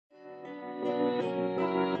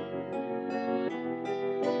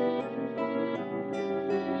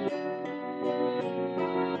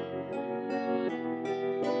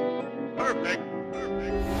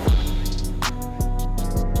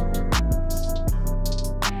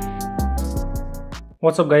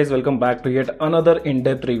What's up guys, welcome back to yet another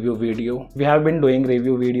in-depth review video. We have been doing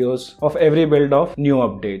review videos of every build of new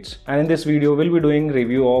updates, and in this video we'll be doing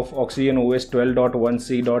review of OxygenOS 12.1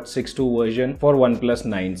 C.62 version for OnePlus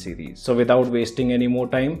 9 series. So without wasting any more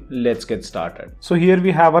time, let's get started. So here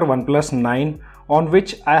we have our OnePlus 9 on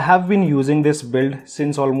which I have been using this build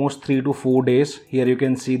since almost 3 to 4 days. Here you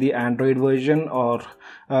can see the Android version or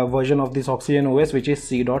version of this OxygenOS, which is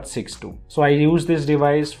C.62. So I used this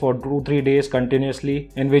device for 2-3 days continuously,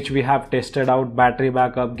 in which we have tested out battery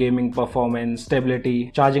backup, gaming performance, stability,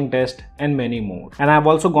 charging test, and many more. And I've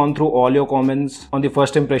also gone through all your comments on the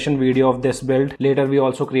first impression video of this build. Later we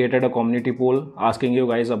also created a community poll asking you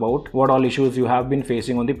guys about what all issues you have been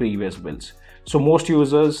facing on the previous builds. So most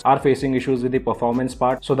users are facing issues with the performance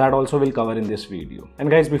part, so that also will cover in this video. And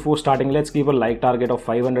guys, before starting, let's give a like target of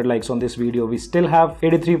 500 likes on this video. We still have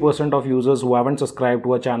 83% of users who haven't subscribed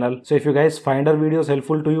to our channel. So if you guys find our videos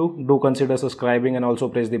helpful to you, do consider subscribing and also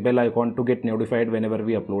press the bell icon to get notified whenever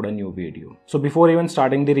we upload a new video. So before even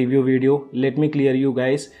starting the review video, let me clear you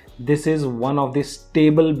guys, this is one of the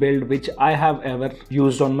stable build which I have ever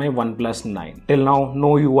used on my OnePlus 9. Till now,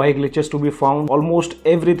 no UI glitches to be found. Almost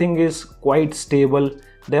everything is quite stable.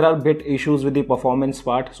 There are bit issues with the performance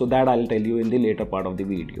part, so that I'll tell you in the later part of the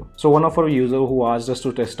video. So one of our user who asked us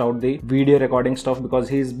to test out the video recording stuff because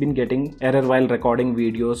he's been getting error while recording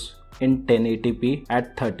videos in 1080p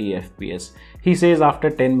at 30 fps. He says after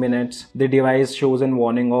 10 minutes the device shows a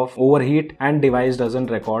warning of overheat and device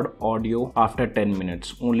doesn't record audio after 10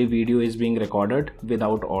 minutes. Only video is being recorded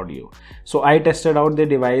without audio. So I tested out the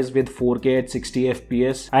device with 4K at 60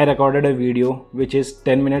 fps. I recorded a video which is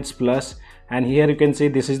 10 minutes plus, and here you can see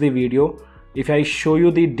this is the video. If I show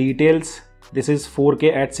you the details, this is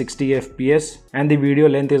 4K at 60 fps and the video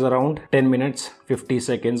length is around 10 minutes 50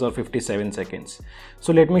 seconds or 57 seconds.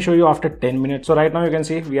 So let me show you after 10 minutes. So right now you can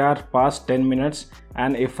see we are past 10 minutes,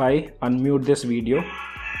 and if I unmute this video,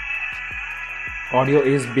 audio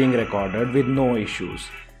is being recorded with no issues.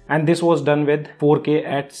 And this was done with 4K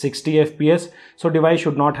at 60 fps. So device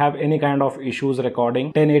should not have any kind of issues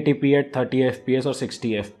recording 1080p at 30 fps or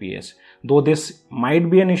 60 fps. Though this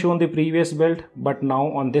might be an issue on the previous build, but now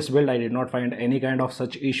on this build I did not find any kind of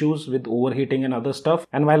such issues with overheating and other stuff.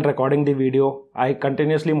 And while recording the video, I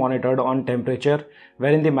continuously monitored on temperature,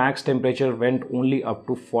 wherein the max temperature went only up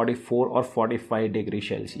to 44 or 45 degrees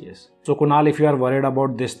Celsius. So Kunal, if you are worried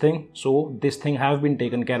about this thing, so this thing have been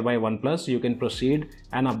taken care by OnePlus. You can proceed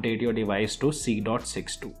and update your device to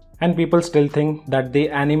C.62. And people still think that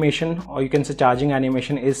the animation, or you can say charging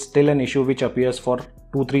animation, is still an issue which appears for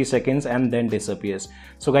 2-3 seconds and then disappears.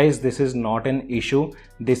 So guys, this is not an issue.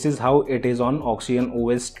 This is how it is on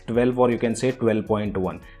OxygenOS 12, or you can say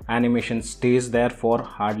 12.1. Animation stays there for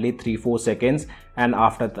hardly 3-4 seconds and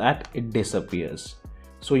after that it disappears.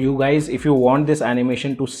 So you guys, if you want this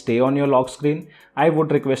animation to stay on your lock screen, I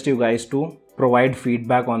would request you guys to provide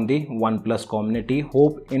feedback on the OnePlus community.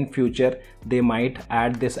 Hope in future they might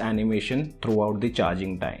add this animation throughout the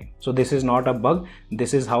charging time. So this is not a bug,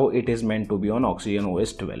 this is how it is meant to be on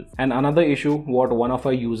OxygenOS 12. And another issue what one of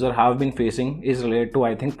our user have been facing is related to,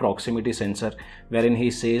 I think, proximity sensor, wherein he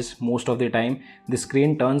says most of the time the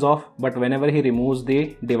screen turns off, but whenever he removes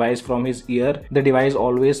the device from his ear, the device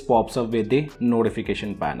always pops up with the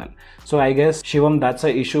notification panel. So I guess, Shivam, that's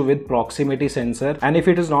an issue with proximity sensor, and if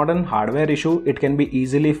it is not an hardware issue, it can be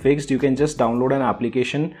easily fixed. You can just download an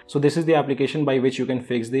application. So this is the application by which you can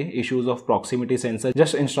fix the issues of proximity sensor.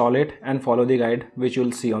 Just install it and follow the guide which you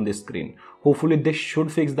will see on the screen. Hopefully this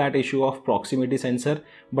should fix that issue of proximity sensor,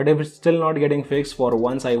 but if it's still not getting fixed, for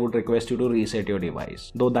once I would request you to reset your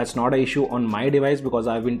device. Though that's not an issue on my device because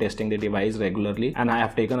I've been testing the device regularly and I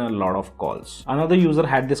have taken a lot of calls. Another user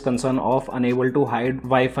had this concern of unable to hide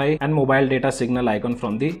Wi-Fi and mobile data signal icon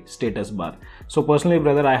from the status bar. So personally,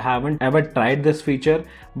 brother, I haven't ever tried this feature,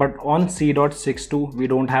 but on C.62 we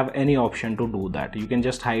don't have any option to do that. You can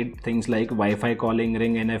just hide things like Wi-Fi calling,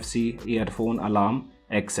 ring NFC, earphone, alarm,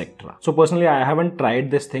 etc. So personally, I haven't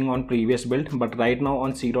tried this thing on previous build, but right now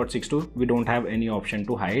on C.62 we don't have any option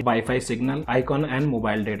to hide Wi-Fi signal icon and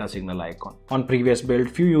mobile data signal icon. On previous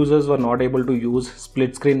build, few users were not able to use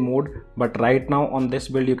split screen mode, but right now on this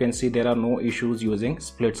build you can see there are no issues using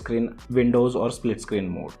split screen windows or split screen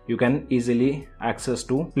mode. You can easily access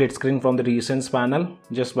to split screen from the recents panel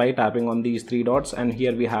just by tapping on these 3 dots, and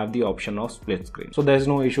here we have the option of split screen. So there is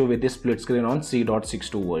no issue with this split screen on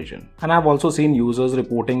C.62 version. And I've also seen users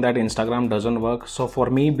reporting that Instagram doesn't work. So for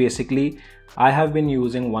me, basically I have been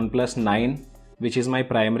using OnePlus 9, which is my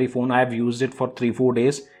primary phone. I have used it for 3-4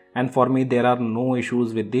 days, and for me there are no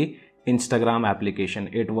issues with the Instagram application.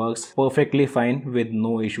 It works perfectly fine with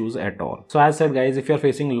no issues at all. So as said guys, if you're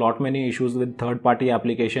facing many issues with third-party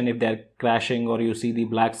application, if they're crashing or you see the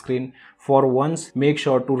black screen, for once make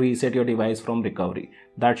sure to reset your device from recovery.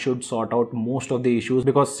 That should sort out most of the issues,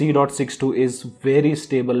 because C.62 is very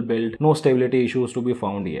stable build, no stability issues to be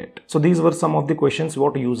found yet. So these were some of the questions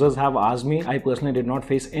what users have asked me. I personally did not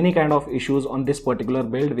face any kind of issues on this particular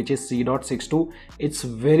build, which is C.62. It's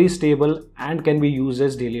very stable and can be used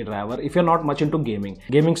as daily driver if you're not much into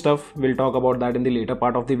gaming stuff. We'll talk about that in the later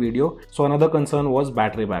part of the video. So another concern was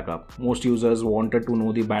battery backup. Most users wanted to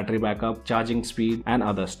know the battery backup, charging speed and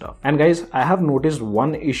other stuff. And guys, I have noticed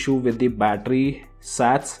one issue with the battery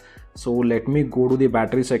sats. So let me go to the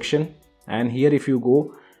battery section, and here if you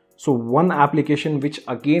go, so one application which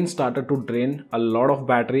again started to drain a lot of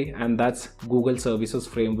battery, and that's Google Services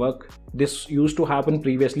Framework. This used to happen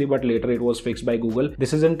previously, but later it was fixed by Google.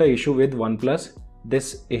 This isn't an issue with OnePlus.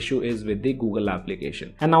 This issue is with the Google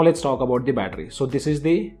application. And now let's talk about the battery. So this is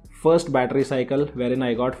the first battery cycle wherein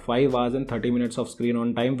I got 5 hours and 30 minutes of screen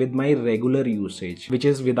on time with my regular usage, which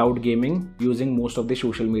is without gaming, using most of the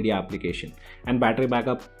social media application. And battery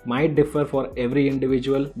backup might differ for every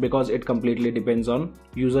individual because it completely depends on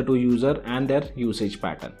user to user and their usage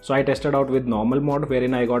pattern. So I tested out with normal mode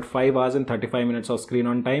wherein I got 5 hours and 35 minutes of screen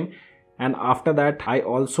on time. And after that, I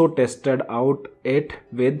also tested out it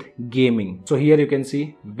with gaming. So here you can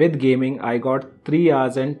see with gaming, I got 3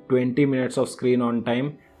 hours and 20 minutes of screen on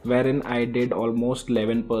time, wherein I did almost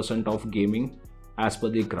 11% of gaming as per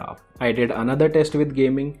the graph. I did another test with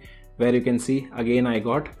gaming where you can see again I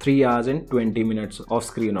got 3 hours and 20 minutes of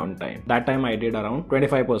screen on time. That time I did around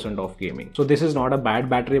 25% of gaming. So this is not a bad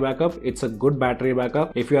battery backup, it's a good battery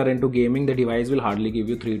backup. If you are into gaming, the device will hardly give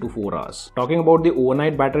you 3 to 4 hours. Talking about the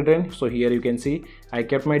overnight battery drain, so here you can see I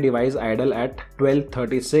kept my device idle at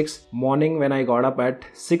 12:36. Morning when I got up at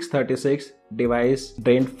 6:36, device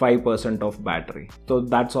drained 5% of battery. So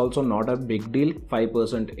that's also not a big deal.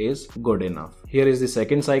 5% is good enough. Here is the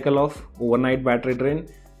second cycle of overnight battery drain,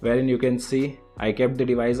 wherein you can see I kept the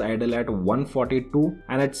device idle at 1:42,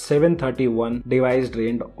 and at 7:31 device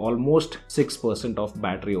drained almost 6% of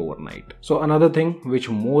battery overnight. So another thing which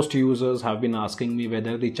most users have been asking me,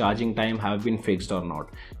 whether the charging time have been fixed or not.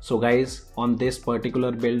 So guys, on this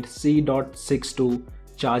particular build, C.62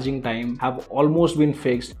 charging time have almost been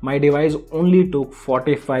fixed. My device only took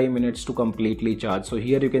 45 minutes to completely charge. So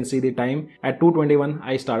here you can see the time at 2:21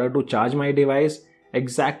 I started to charge my device.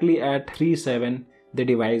 Exactly at 3:07 the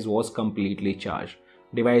device was completely charged.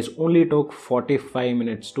 Device only took 45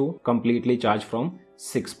 minutes to completely charge from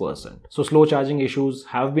 6%. So slow charging issues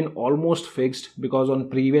have been almost fixed, because on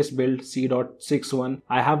previous build C.61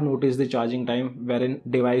 I have noticed the charging time wherein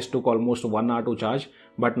device took almost 1 hour to charge,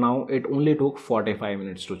 but now it only took 45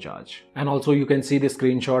 minutes to charge. And also you can see the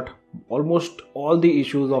screenshot, almost all the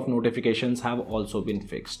issues of notifications have also been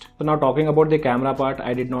fixed. So now talking about the camera part,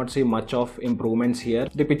 I did not see much of improvements here.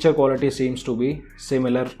 The picture quality seems to be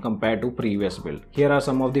similar compared to previous build. Here are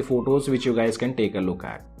some of the photos which you guys can take a look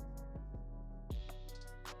at.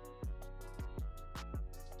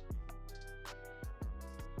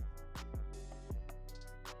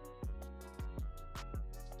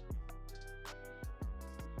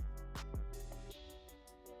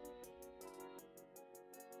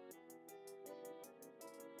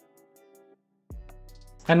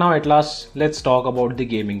 And now at last, let's talk about the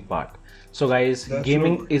gaming part. So guys,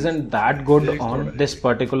 gaming isn't that good on this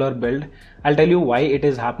particular build. I'll tell you why it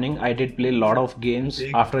is happening. I did play a lot of games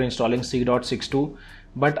after installing C.62,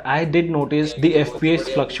 but I did notice the FPS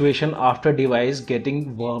fluctuation after device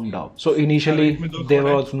getting warmed up. So initially there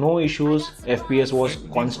was no issues, FPS was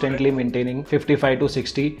constantly maintaining 55 to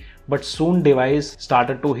 60, but soon device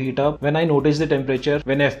started to heat up. When I noticed the temperature,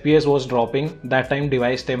 when FPS was dropping, that time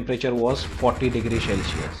device temperature was 40 degrees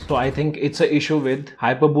Celsius. So I think it's an issue with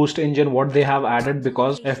HyperBoost engine what they have added,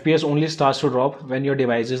 because FPS only starts to drop when your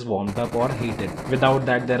device is warmed up or heated. Without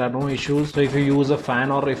that there are no issues. So if you use a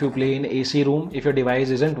fan or if you play in AC room, if your device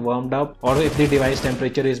isn't warmed up or if the device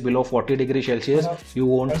temperature is below 40 degrees Celsius, you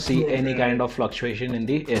won't see any kind of fluctuation in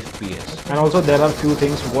the FPS. And also there are few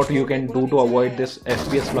things what you can do to avoid this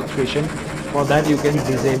FPS fluctuation. For that you can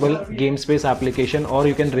disable game space application, or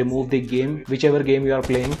you can remove the game, whichever game you are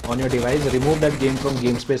playing on your device, remove that game from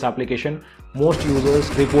game space application. Most users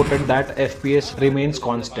reported that FPS remains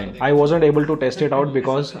constant. I wasn't able to test it out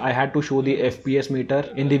because I had to show the FPS meter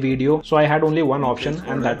in the video, so I had only one option,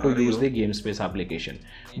 and that to use the game space application.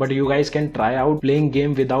 but you guys can try out playing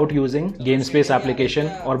game without using GameSpace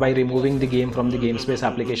application or by removing the game from the GameSpace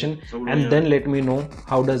application, and then let me know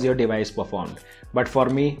how does your device performed. But for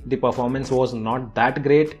me, the performance was not that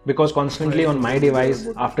great because constantly on my device,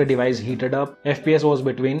 after device heated up, FPS was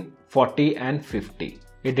between 40 and 50.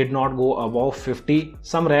 It did not go above 50.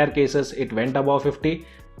 Some rare cases it went above 50.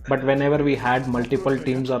 But whenever we had multiple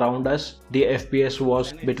teams around us, the FPS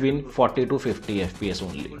was between 40 to 50 FPS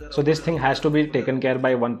only. So this thing has to be taken care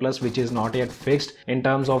by OnePlus, which is not yet fixed in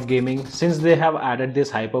terms of gaming. Since they have added this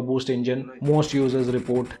Hyper Boost engine, most users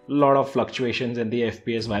report a lot of fluctuations in the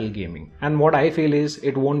FPS while gaming. And what I feel is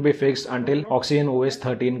it won't be fixed until OxygenOS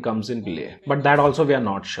 13 comes in play. But that also we are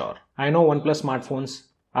not sure. I know OnePlus smartphones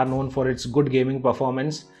are known for its good gaming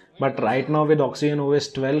performance, but right now with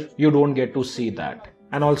OxygenOS 12, you don't get to see that.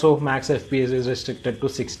 And also max FPS is restricted to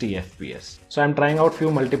 60 FPS. So I'm trying out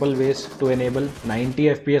few multiple ways to enable 90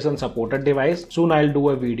 FPS on supported device. Soon I'll do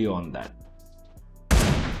a video on that.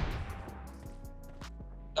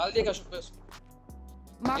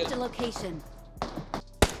 Marked a location.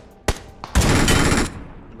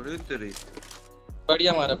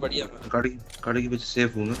 बढ़िया मारा बढ़िया मारा गाड़ी के पीछे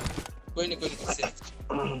safe हूँ मैं कोई नहीं सेफ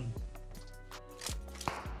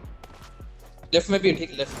लेफ्ट में भी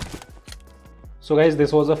ठीक left. So guys,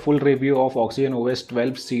 this was a full review of OxygenOS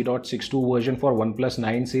 12 C.62 version for OnePlus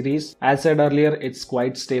 9 series. As said earlier, it's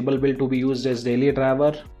quite stable build to be used as daily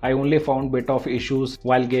driver. I only found bit of issues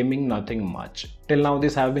while gaming, nothing much. Till now,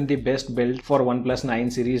 this have been the best build for OnePlus 9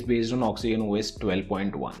 series based on OxygenOS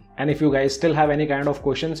 12.1. And if you guys still have any kind of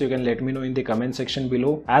questions, you can let me know in the comment section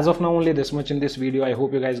below. As of now, only this much in this video. I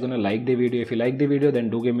hope you guys gonna like the video. If you like the video, then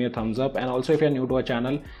do give me a thumbs up. And also, if you're new to our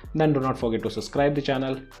channel, then do not forget to subscribe the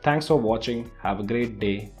channel. Thanks for watching. Have a great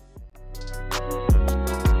day.